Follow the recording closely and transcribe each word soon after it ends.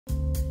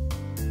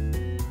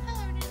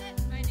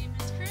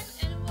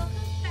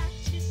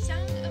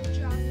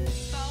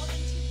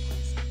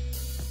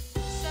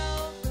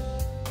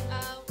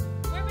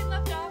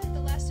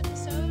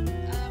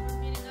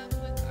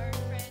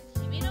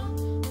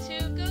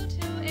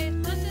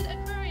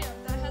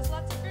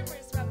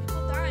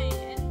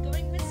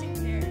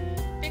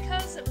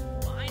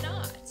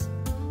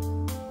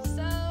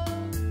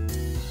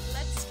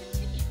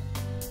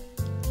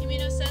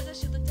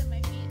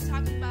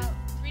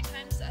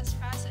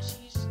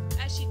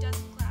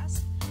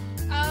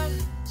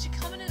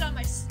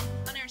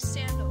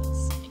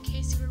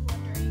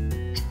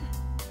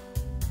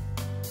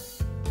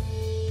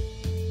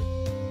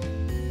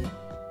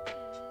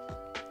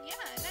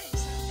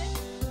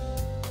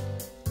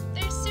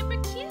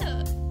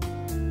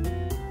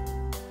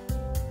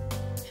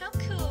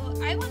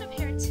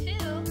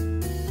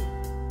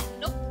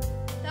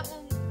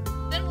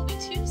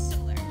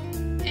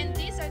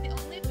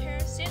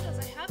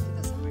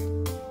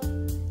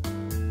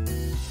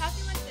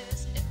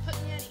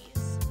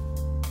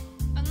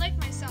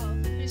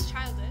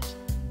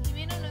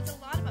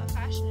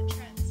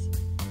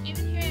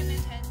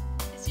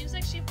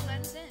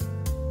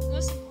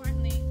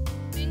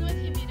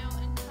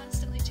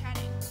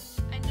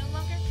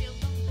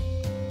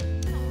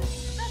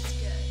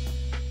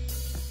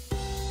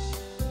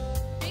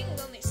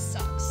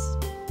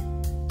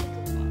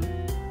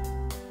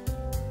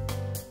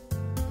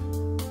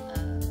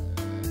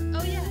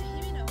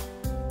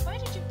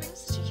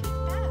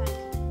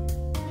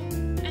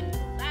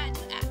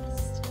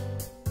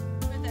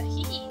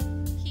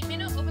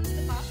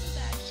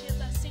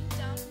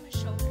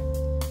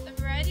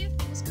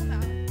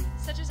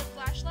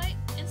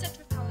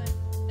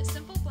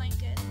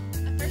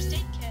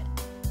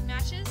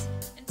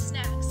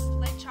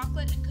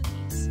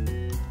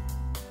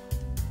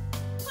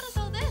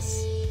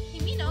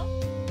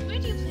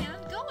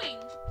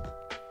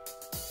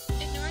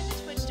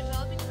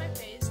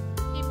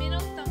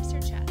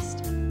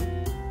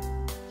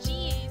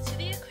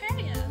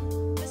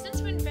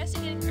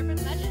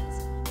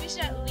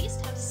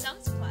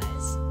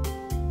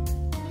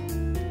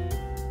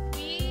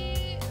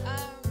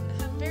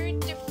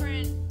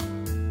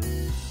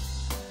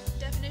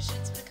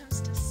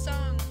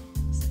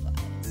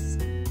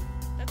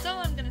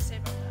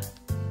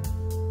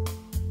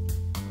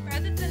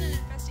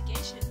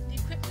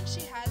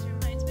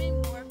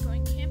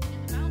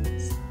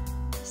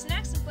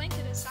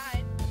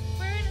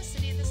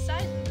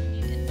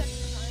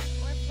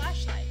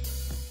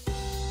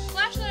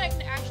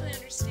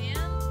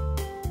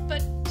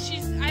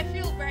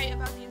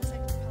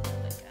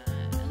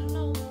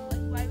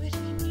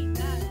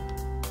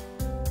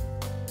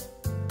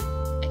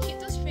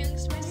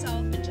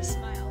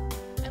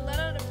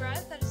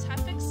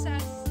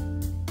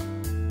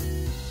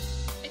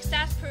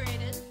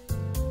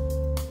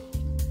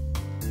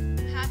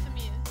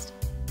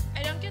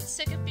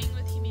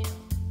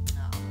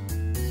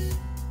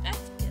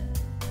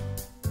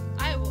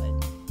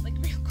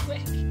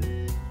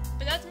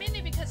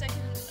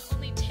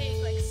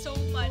so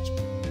much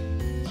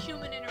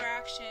human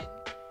interaction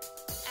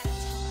at a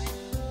time,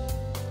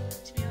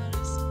 to be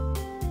honest.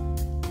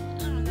 I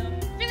don't know.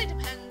 It really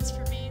depends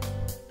for me.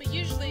 But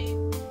usually,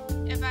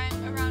 if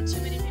I'm around too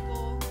many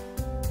people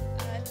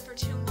for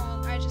too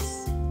long, it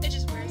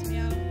just wears me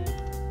out.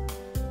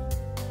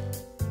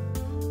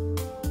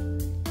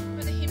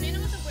 Whether Himeno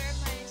was aware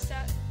of my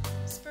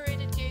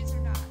separated gaze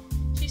or not,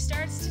 she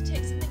starts to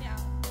take something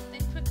out,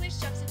 then quickly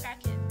shoves it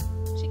back in.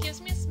 She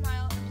gives me a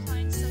smile,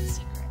 implying some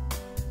secret.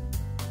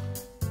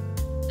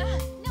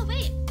 No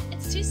wait,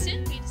 it's too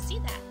soon for you to see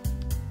that.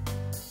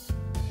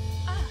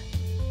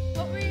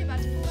 What were you about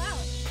to pull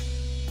out?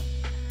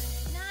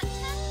 Not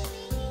telling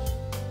me.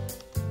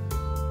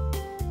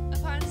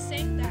 Upon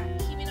saying that,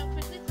 Himeno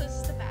quickly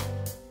closes the bag.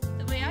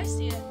 The way I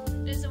see it,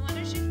 it is a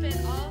wonder she fit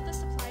all of the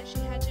supplies she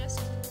had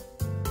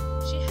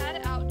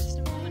out just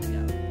a moment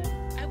ago.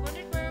 I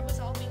wondered where it was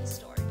all being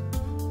stored.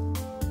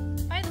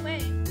 By the way,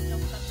 no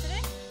club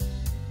today?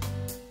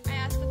 I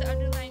asked with the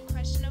underlying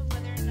question of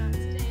whether or not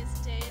today is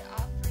a day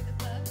off for the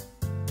club.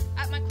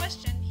 At my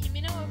question,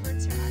 Himeno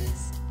averts her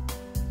eyes.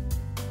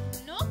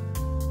 Nope,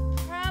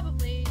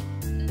 probably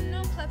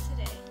no club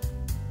today.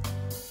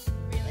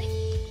 Really?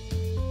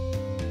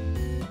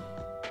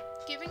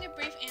 Giving a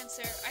brief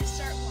answer, I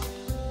start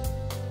walking.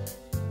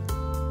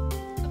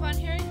 Upon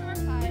hearing her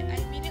reply, I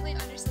immediately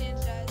understand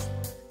it as,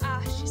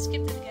 she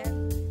skipped it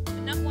again.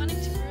 But not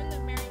wanting to ruin the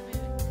merry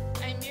mood,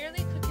 I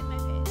merely quicken my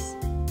pace.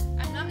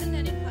 I'm not in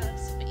any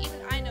clubs, but even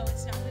I know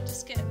it's not good to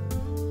skip.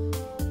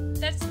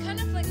 That's kind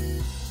of like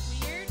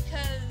weird,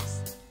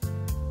 because,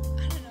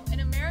 I don't know, in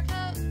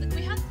America, like,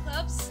 we have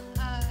clubs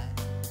at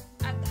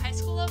the high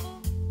school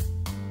level,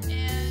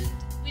 and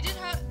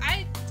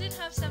I did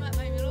have some at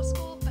my middle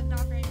school, but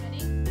not very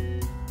many.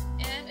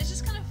 And it's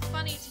just kind of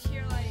funny to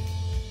hear, like,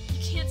 you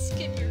can't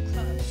skip your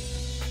club,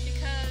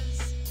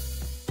 because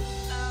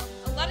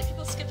a lot of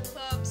people skipped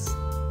clubs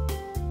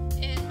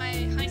in my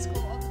high school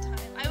all the time.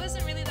 I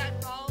wasn't really that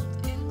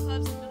involved in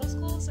clubs in middle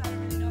school, so I don't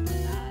really know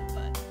about that,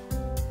 but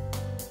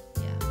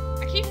yeah.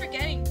 I keep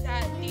forgetting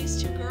that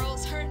these two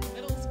girls are in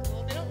middle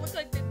school. They don't look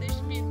like that they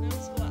should be in middle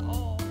school at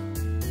all.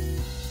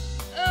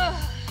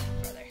 Ugh,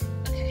 brother.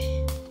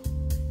 Okay.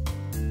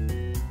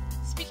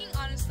 Speaking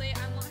honestly,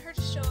 I want her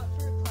to show up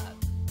for her club,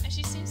 as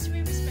she seems to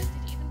be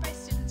respected even by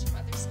students from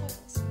other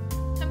schools.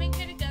 Coming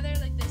here together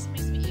like this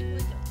makes me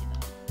equally guilty,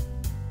 though.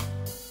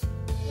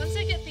 Once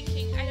I get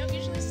thinking, I don't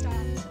usually stop,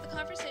 so the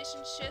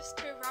conversation shifts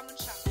to a ramen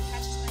shop that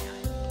catches my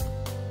eye.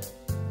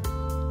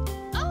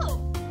 Oh,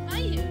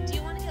 Mayu, do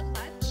you want to get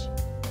lunch?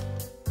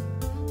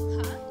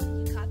 Huh?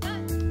 You caught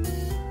that?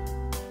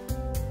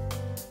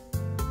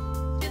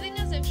 Feeling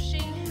as if she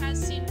has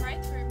seen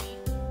right through me,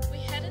 we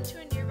head into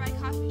a nearby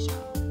coffee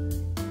shop.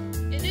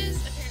 It is,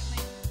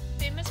 apparently,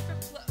 famous for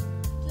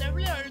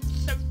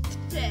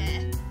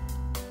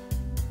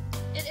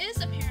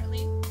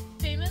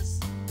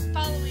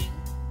following.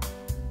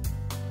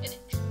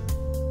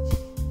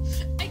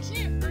 I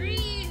can't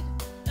read.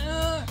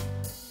 Ugh.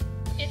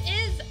 It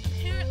is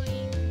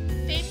apparently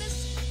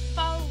famous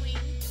following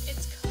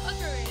its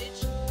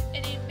coverage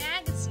in a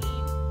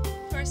magazine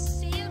for a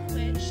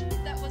sandwich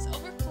that was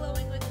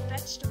overflowing with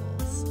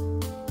vegetables.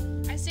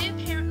 I say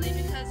apparently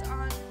because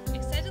on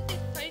excitedly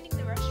finding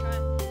the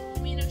restaurant,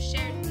 Himeno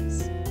shared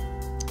this.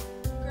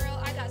 Girl,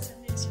 I got some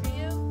news for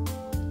you.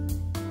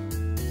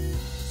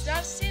 It's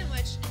not a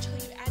sandwich until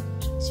you add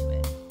meat to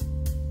it.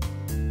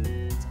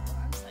 That's all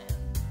I'm saying.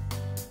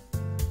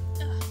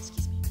 Ugh,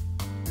 excuse me.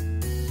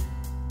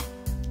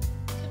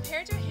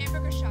 Compared to a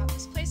hamburger shop,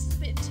 this place is a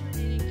bit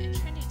intimidating and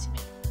trendy to me.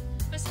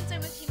 But since I'm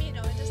with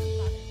Himeno, it doesn't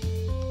bother me.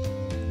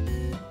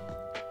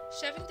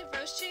 Shoving the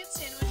roast chicken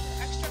sandwich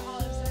with extra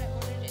olives that I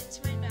ordered into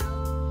my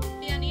mouth,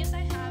 the unease I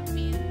have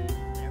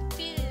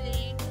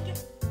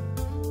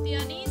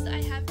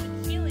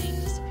been feeling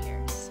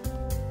disappears.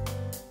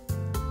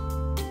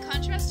 In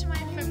contrast to my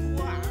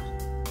favour,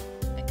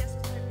 I guess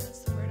that's how I pronounce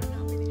the word, I'm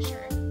not really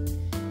sure.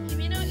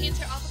 Himeno eats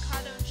her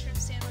avocado and shrimp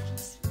sandwich in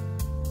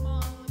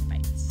small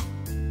bites.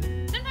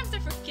 Sometimes I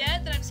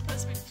forget that I'm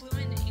supposed to be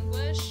fluent in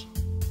English.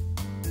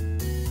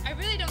 I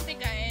really don't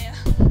think I am.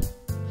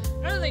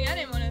 I don't think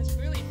anyone is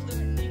really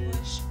fluent in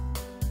English.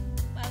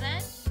 Well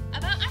then,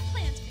 about our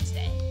plans for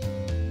today.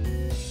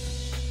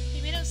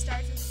 Himeno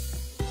starts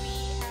as we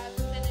have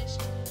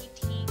finished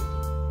eating.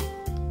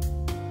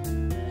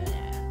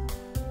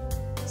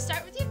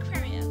 Start with the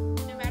aquarium.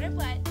 No matter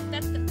what,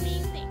 that's the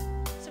main thing.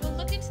 So we'll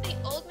look into the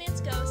old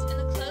man's ghost and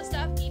the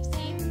closed-off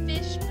deep-sea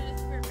fish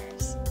booth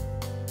rumors.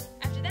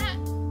 After that,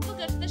 we'll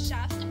go to the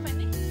shops and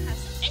finally have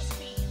some ice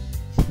cream.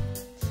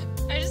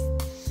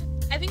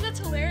 I think that's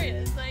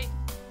hilarious. Like,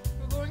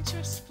 we're going to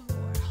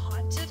explore a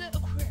haunted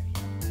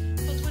aquarium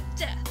filled with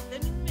death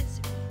and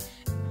misery,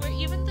 where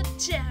even the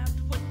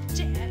damned wouldn't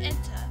dare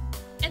enter.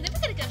 And then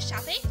we're gonna go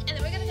shopping, and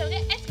then we're gonna go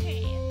get ice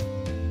cream.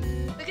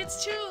 Like,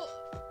 it's too...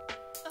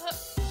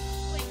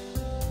 wait,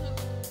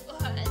 what?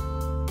 What?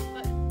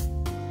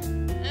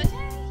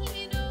 Okay,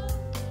 Himeno,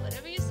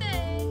 whatever you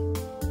say.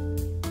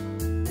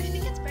 I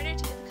think it's better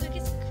to get the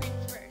cookies and cream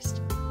first.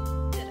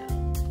 Ditto.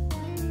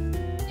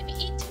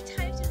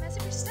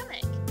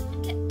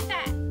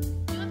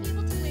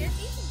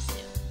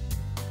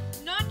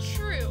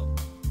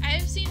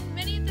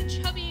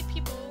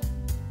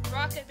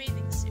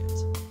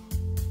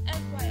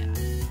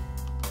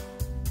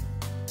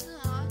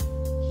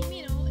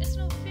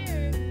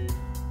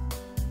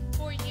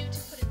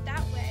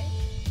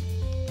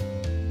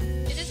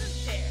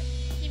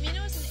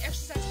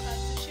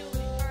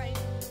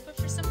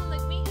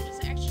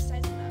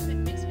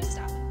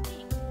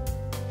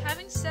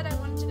 said I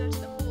wanted to go to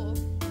the pool,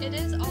 it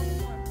is all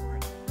the more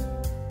important.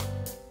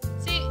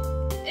 See,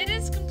 it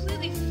is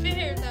completely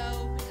fair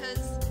though,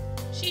 because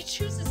she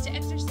chooses to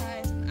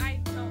exercise and I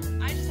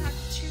don't. I just have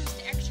to choose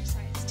to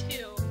exercise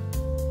too.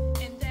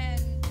 And then,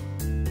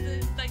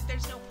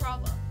 there's no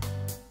problem.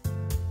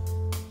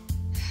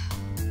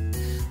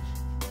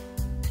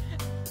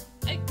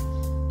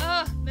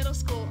 Middle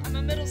school. I'm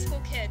a middle school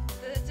kid.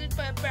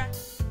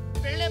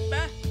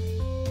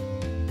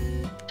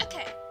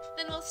 Okay,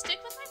 then we'll stick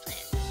with my plan.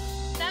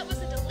 That was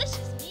a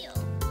delicious meal.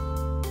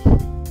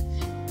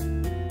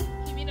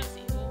 Himino's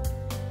evil.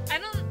 I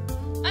don't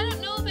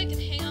know if I can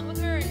hang out with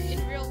her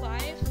in real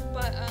life,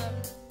 but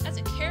as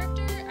a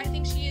character, I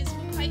think she is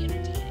quite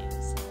entertaining.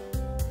 So.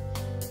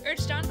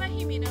 Urged on by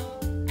Himino,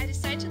 I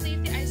decide to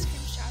leave the ice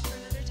cream shop for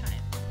another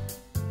time.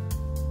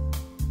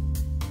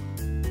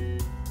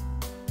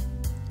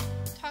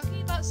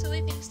 Talking about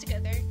silly things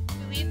together,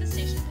 we leave the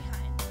station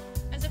behind.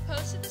 As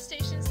opposed to the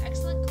station's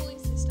excellent cooling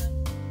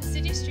system, the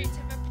city streets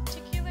have a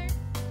particular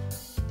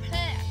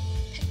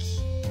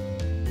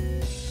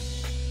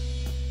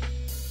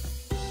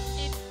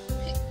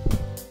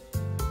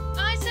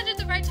I said it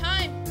the right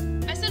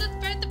time! I said it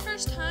right the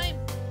first time!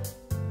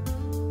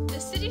 The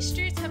city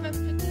streets have a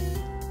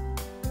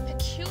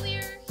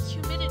peculiar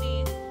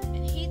humidity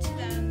and heat to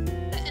them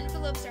that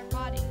envelopes our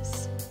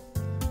bodies.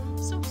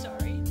 So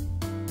sorry.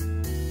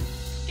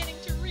 Getting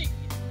to read.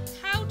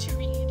 How to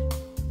read.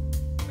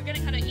 We're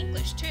getting how to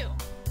English too.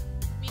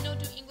 We know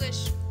do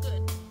English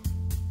good.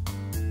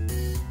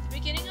 The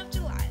beginning of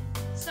July.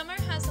 Summer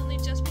has only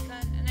just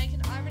begun and I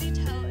can already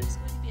tell it's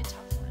going to be a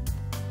tough one.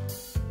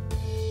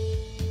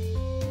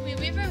 We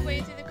weave our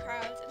way through the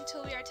crowds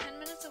until we are 10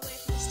 minutes away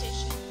from the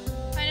station,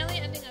 finally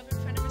ending up in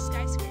front of a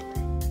skyscraper.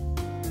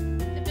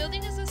 The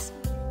building is a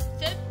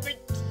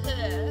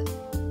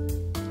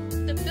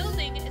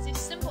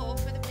symbol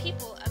for the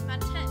people of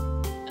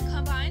Manten, a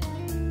combined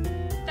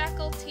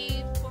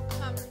faculty for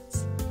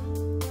commerce,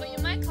 what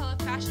you might call a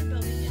fashion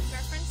building in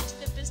reference to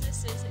the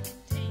businesses it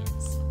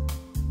contains.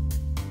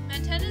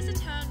 Manten is a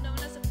town known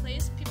as a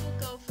place people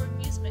go for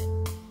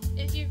amusement.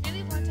 If you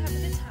really want to have a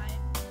good time,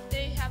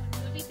 they have a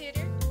movie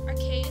theater,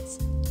 arcades,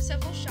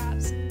 several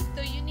shops,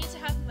 though you need to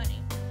have money.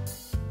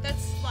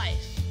 That's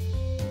life.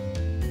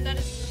 That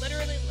is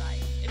literally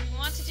life. If you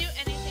want to do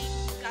anything,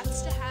 you got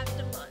to have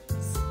the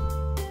buns.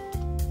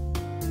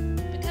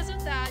 Because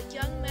of that,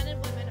 young men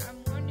and women are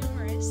more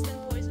numerous than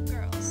boys and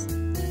girls.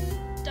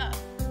 Duh.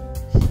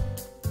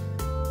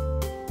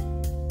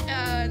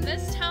 In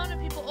this town of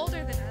people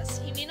older than us,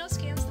 Himino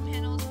scans the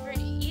panels for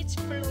each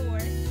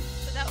floor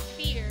without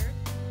fear,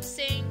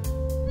 saying,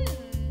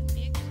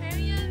 the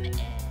aquarium is...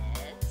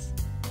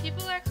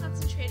 People are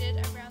concentrated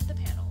around the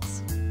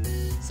panels.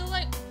 So,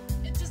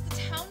 does the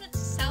town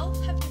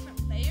itself have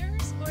different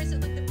layers? Or is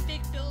it like the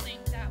big building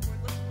that we're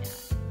looking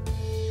at?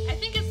 I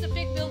think it's the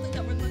big building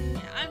that we're looking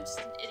at. I'm just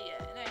an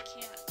idiot and I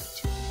can't put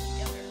two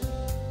together.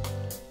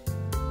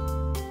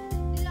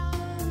 La.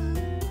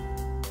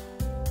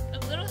 A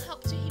little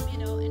help to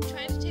Himino in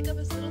trying to take up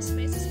as little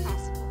space as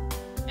possible.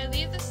 I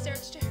leave the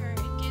search to her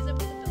and gaze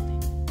up at the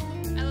building.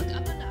 I look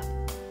up and up,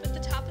 but the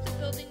top of the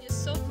building is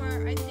so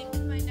far I think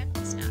my neck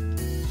will snap.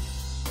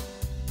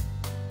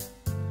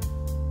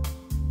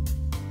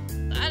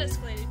 That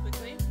escalated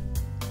quickly.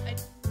 I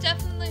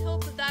definitely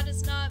hope that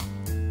is not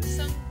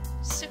some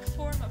sick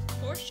form of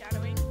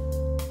foreshadowing.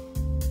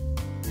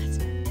 That's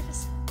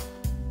magnificent.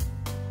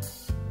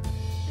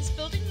 This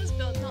building was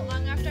built not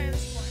long after I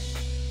was born.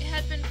 It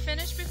had been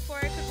finished before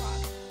I could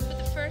walk, but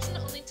the first and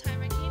only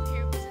time I came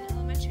here was in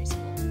elementary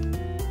school.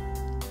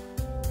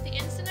 The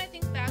instant I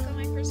think back on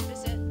my first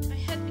visit, my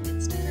head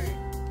begins to hurt.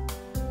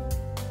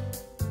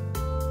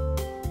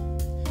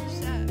 Who's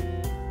that?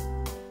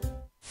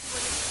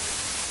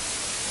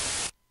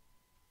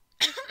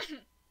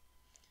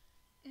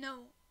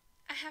 No,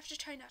 I have to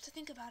try not to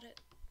think about it.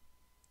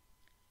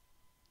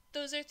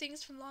 Those are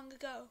things from long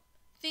ago,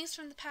 things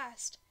from the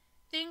past,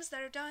 things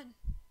that are done.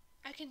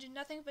 I can do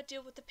nothing but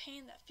deal with the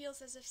pain that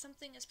feels as if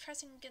something is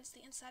pressing against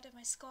the inside of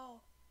my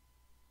skull.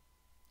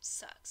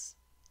 Sucks.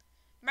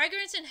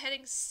 Migraines and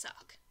headaches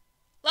suck.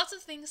 Lots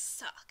of things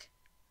suck.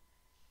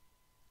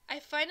 I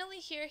finally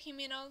hear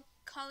Himino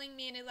calling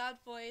me in a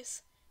loud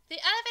voice. The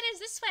elevator's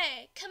this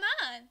way! Come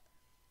on!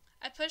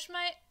 I push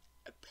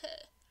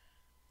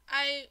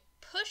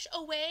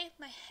away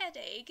my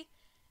headache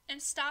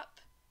and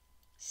step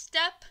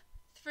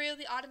through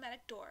the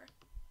automatic door.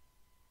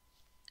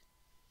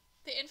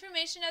 The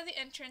information at the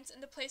entrance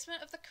and the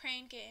placement of the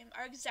crane game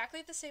are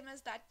exactly the same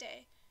as that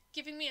day,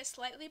 giving me a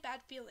slightly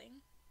bad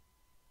feeling.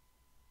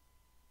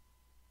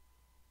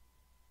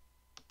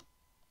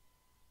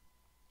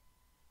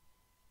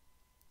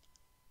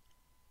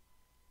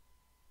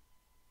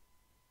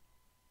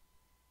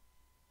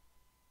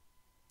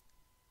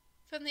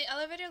 From the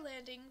elevator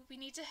landing, we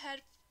need to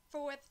head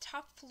for the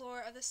top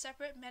floor of the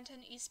separate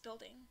Manten East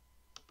building.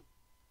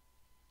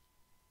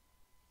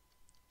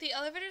 The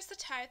elevator is the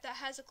type that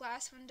has a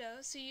glass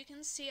window so you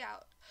can see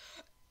out.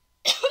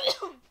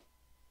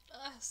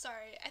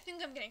 Sorry, I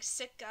think I'm getting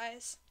sick,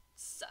 guys.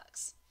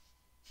 Sucks.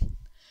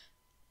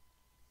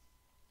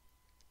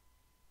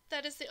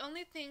 That is the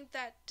only thing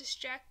that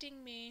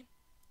distracting me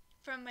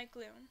from my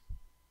gloom.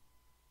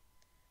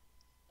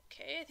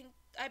 Okay,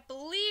 I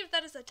believe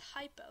that is a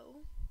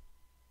typo.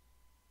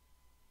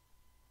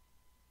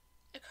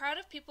 A crowd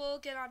of people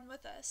get on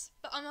with us,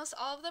 but almost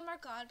all of them are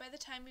gone by the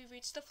time we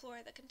reach the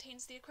floor that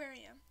contains the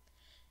aquarium.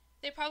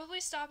 They probably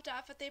stopped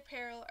off at the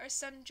apparel or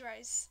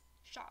sundries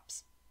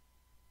shops.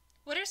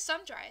 What are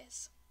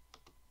sundries?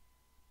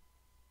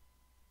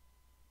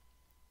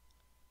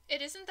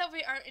 It isn't that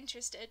we aren't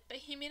interested,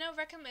 but Himino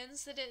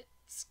recommends that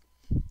it's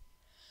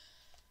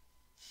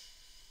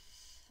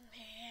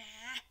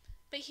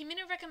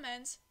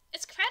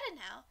crowded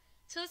now,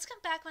 so let's come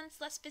back when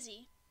it's less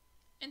busy.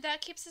 And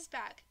that keeps us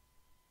back,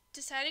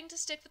 deciding to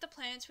stick with the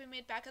plans we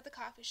made back at the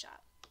coffee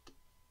shop.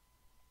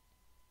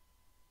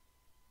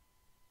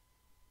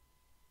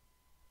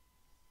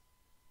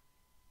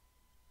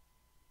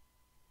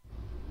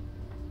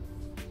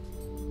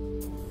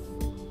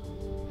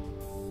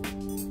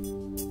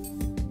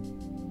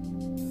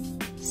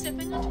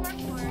 Stepping onto our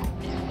floor,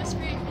 the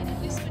atmosphere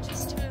immediately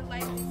switches to a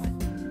lively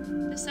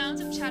one. The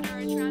sounds of chatter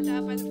are drowned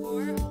out by the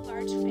roar of a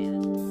large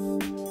fan.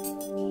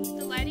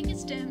 The lighting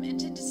is dim and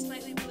tinted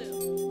slightly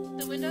blue.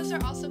 The windows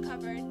are also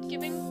covered,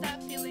 giving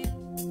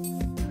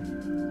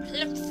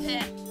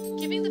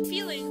the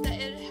feeling that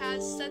it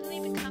has suddenly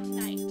become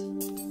night.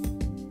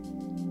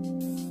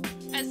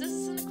 As this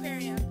is an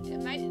aquarium,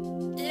 it might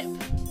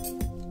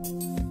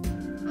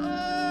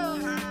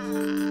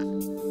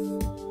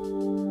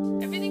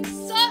everything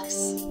sucks!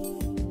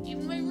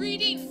 Even my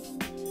reading!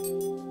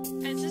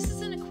 As this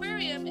is an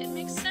aquarium, it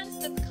makes sense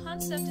that the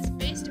concept is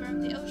based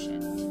around the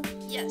ocean.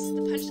 Yes,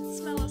 the pungent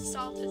smell of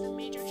salt is a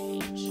major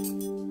change.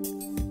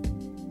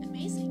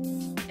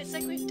 Amazing. It's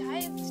like we've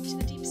dived to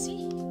the deep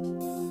sea.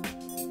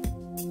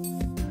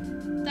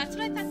 That's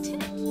what I thought too.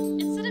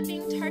 Instead of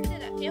being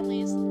targeted at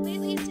families,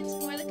 lately it seems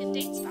more like a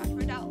date spot for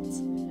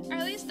adults. Or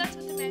at least that's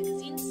what the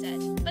magazine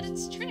said, but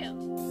it's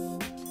true.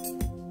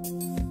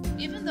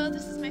 Even though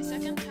this is my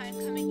second time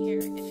coming here,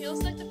 it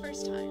feels like the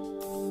first time.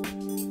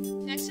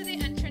 Next to the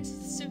entrance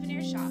is a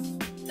souvenir shop,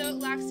 though it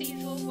lacks the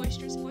usual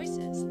boisterous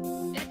voices.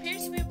 It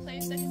appears to be a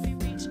place that can be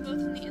reached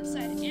both from the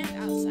inside and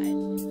outside,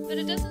 but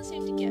it doesn't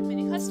seem to get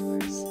many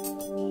customers.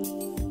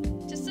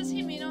 Just as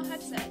Himino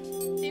had said,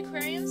 the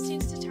aquarium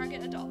seems to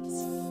target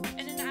adults,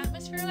 and in an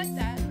atmosphere like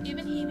that,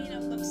 even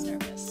Himino looks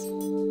nervous.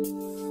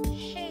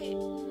 Hey,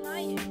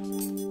 Mayu.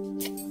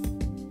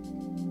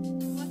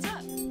 What's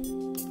up?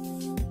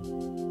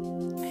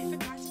 I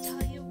forgot to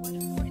tell you one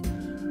important thing.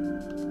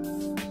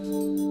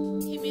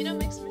 Himino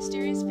makes a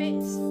mysterious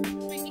face,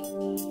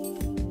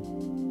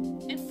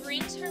 and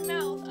brings her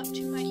mouth up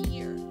to my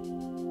ear.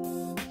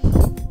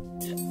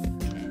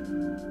 Okay.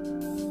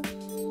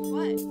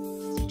 What?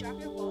 Did you drop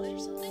your wallet or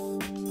something?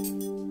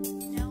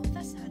 No,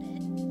 that's not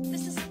it.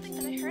 This is something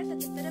that I heard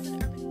that's a bit of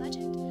an urban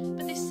legend,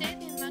 but they say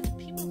the amount of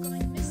people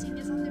going missing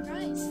is on the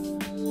rise.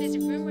 There's a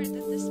rumor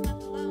that this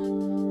month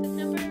alone, the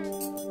number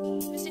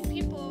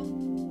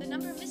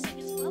missing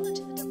is well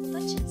into the double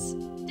digits.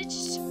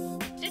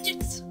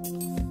 Digits.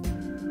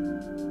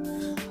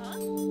 Huh?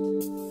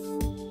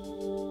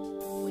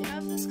 We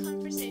have this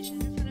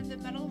conversation in front of the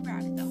metal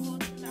rack that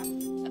holds the map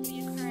of the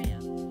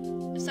aquarium.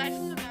 Aside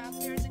from the map,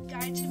 there is a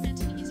guide to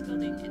Manton East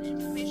Building and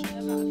information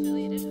about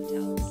affiliated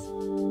hotels.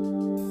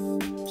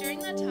 During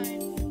that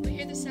time, we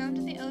hear the sound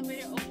of the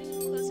elevator opening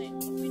and closing,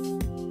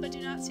 but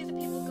do not see the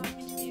people going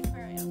into the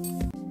aquarium.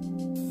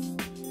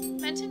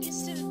 Manton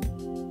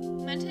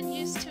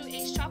used to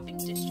a shopping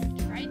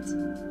district, right?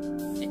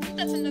 I think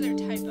that's another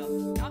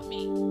typo, not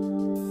me.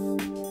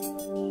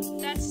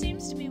 That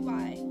seems to be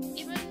why.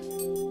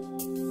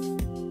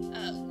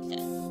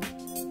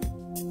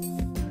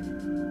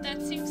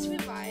 That seems to be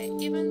why,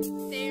 even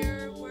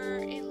there were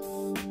a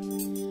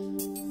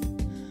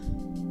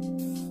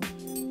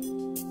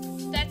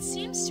That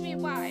seems to be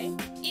why,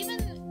 even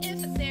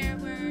if there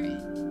were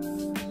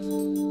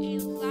a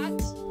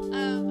lot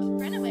of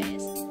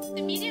runaways,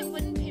 the media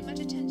wouldn't pay much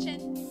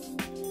attention.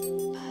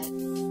 But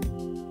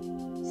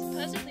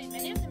supposedly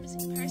many of the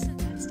missing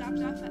persons had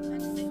stopped off at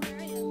Manton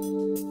Aquarium.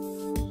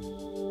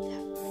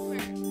 That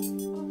rumor.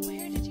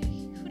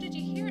 Who did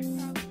you hear it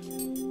from?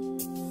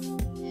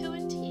 Who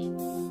indeed?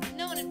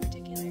 No one in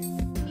particular.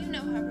 You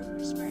know how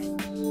rumors spread.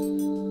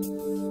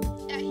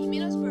 At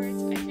Himino's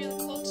words, I feel a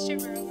cold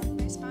shiver along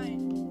my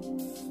spine.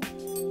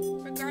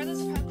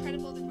 Regardless of how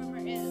credible the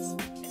rumor is,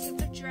 a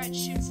sense of dread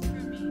shoots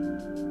through me.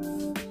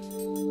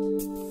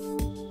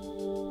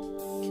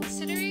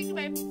 Considering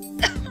my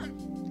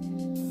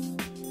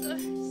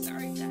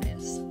sorry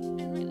guys,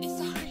 I'm really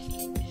sorry.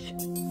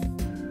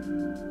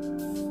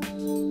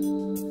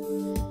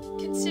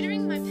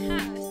 Considering my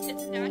past,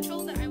 it's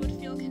natural that I would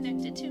feel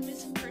connected to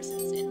missing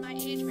persons in my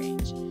age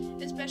range,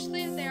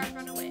 especially if they are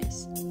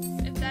runaways.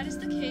 If that is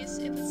the case,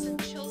 it would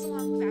send chills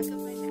along the back of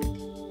my neck.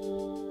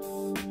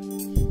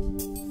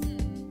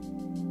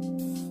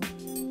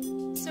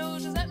 So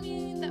does that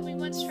mean that we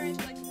once tried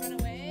to run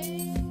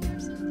away or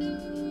something?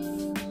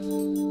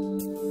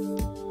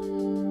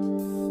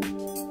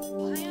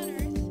 Why on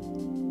earth?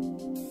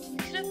 You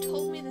could have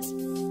told me this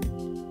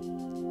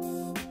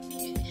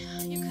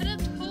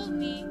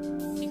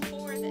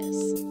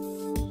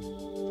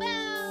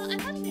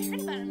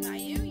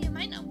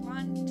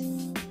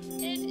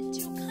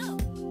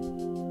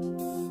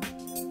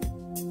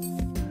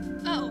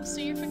So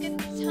you're forgetting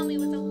to tell me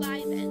what's a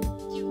lie then,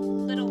 you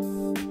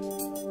little...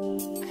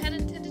 I had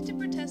intended to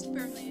protest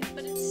firmly,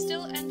 but it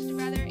still ended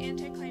rather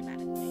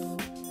anticlimactically.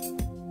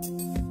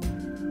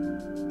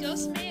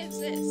 Ghosts may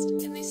exist,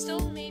 and they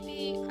still may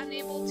be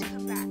unable to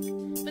come back,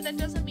 but that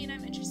doesn't mean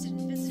I'm interested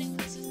in visiting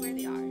places where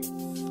they are.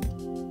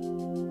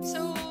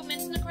 So,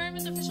 Minton Aquarium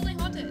is officially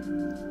haunted!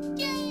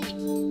 Yay!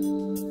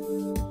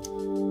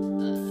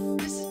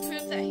 This is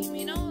proof that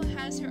Himeno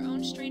has her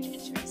own strange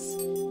interests,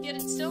 yet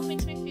it still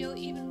makes me feel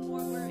even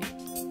more worried.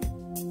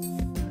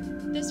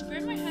 This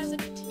rumor has a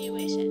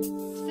continuation.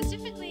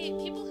 Specifically,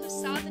 people who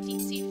saw the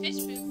deep-sea fish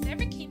booth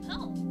never came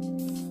home.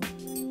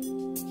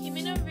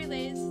 Himeno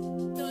relays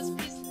those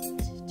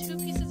two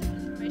pieces of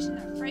information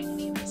that frighten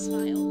me with a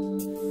smile.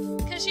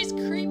 Cause she's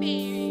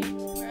creepy,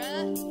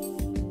 bruh.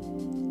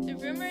 The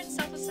rumor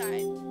itself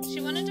aside,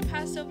 she wanted to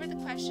pass over the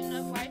question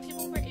of why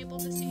people were able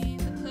to see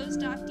the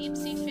closed-off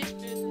deep-sea fish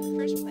booth in the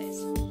first place,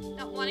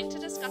 not wanting to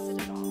discuss it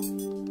at all.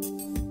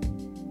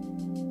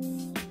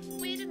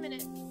 Wait a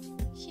minute.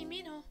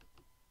 Himeno.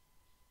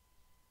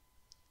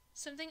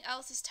 Something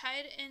else is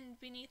tied in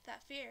beneath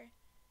that fear.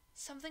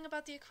 Something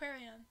about the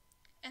aquarium,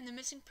 and the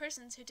missing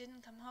persons who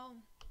didn't come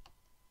home.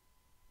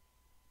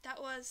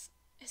 That was,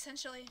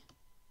 essentially...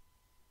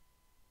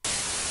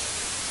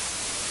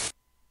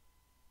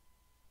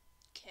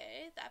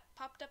 Okay, that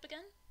popped up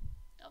again.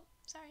 Oh,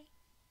 sorry.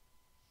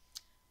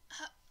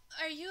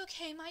 Are you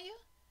okay, Mayu?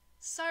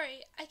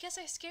 Sorry, I guess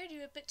I scared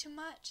you a bit too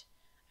much.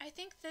 I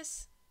think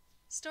this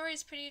story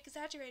is pretty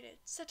exaggerated,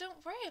 so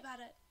don't worry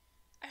about it.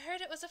 I heard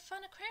it was a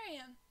fun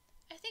aquarium.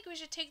 I think we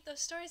should take those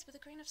stories with a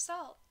grain of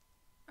salt,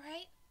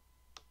 right?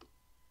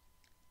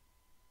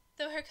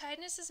 Though her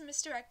kindness is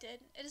misdirected,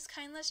 it is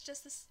kindness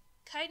just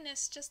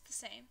the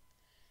same.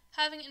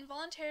 Having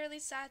involuntarily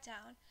sat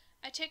down,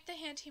 I take the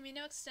hand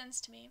Himeno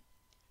extends to me.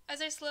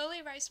 As I slowly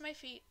rise to my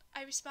feet,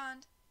 I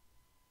respond,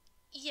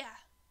 "Yeah,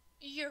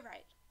 you're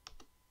right."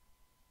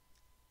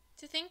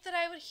 To think that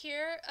I would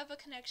hear of a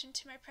connection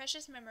to my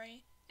precious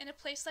memory in a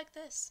place like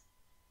this.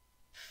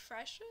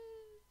 Precious?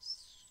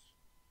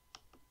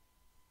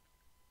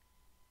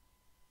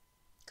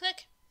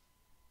 Click!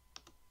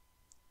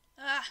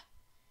 Ah!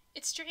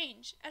 It's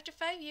strange. After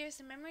 5 years,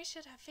 the memory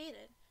should have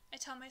faded. I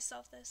tell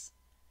myself this.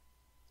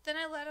 Then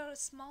I let out a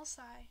small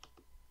sigh.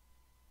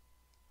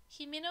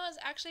 Himeno is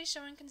actually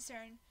showing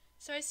concern,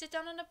 so I sit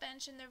down on a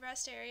bench in the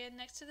rest area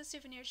next to the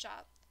souvenir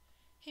shop.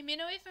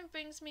 Himeno even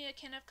brings me a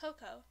can of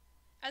cocoa.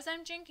 As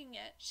I'm drinking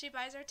it, she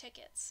buys our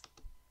tickets.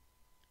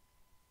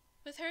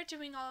 With her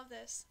doing all of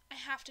this, I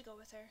have to go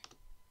with her.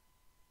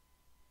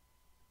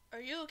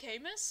 Are you okay,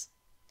 miss?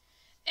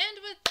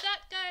 And with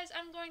that, guys,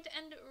 I'm going to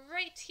end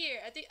right here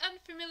at the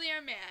Unfamiliar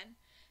Man.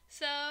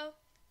 So,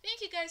 thank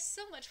you guys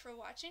so much for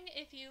watching.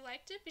 If you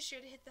liked it, be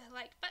sure to hit the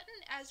like button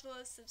as well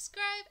as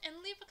subscribe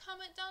and leave a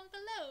comment down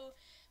below.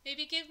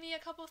 Maybe give me a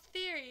couple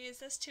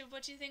theories as to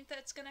what you think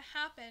that's going to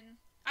happen.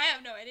 I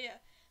have no idea,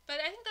 but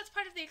I think that's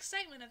part of the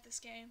excitement of this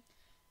game.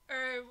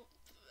 Or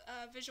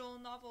visual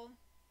novel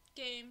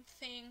game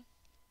thing.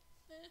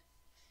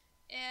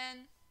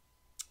 And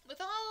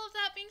with all of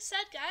that being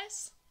said,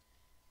 guys,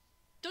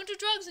 don't do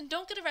drugs and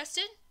don't get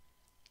arrested.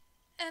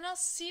 And I'll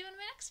see you in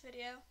my next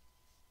video.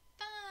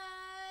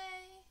 Bye!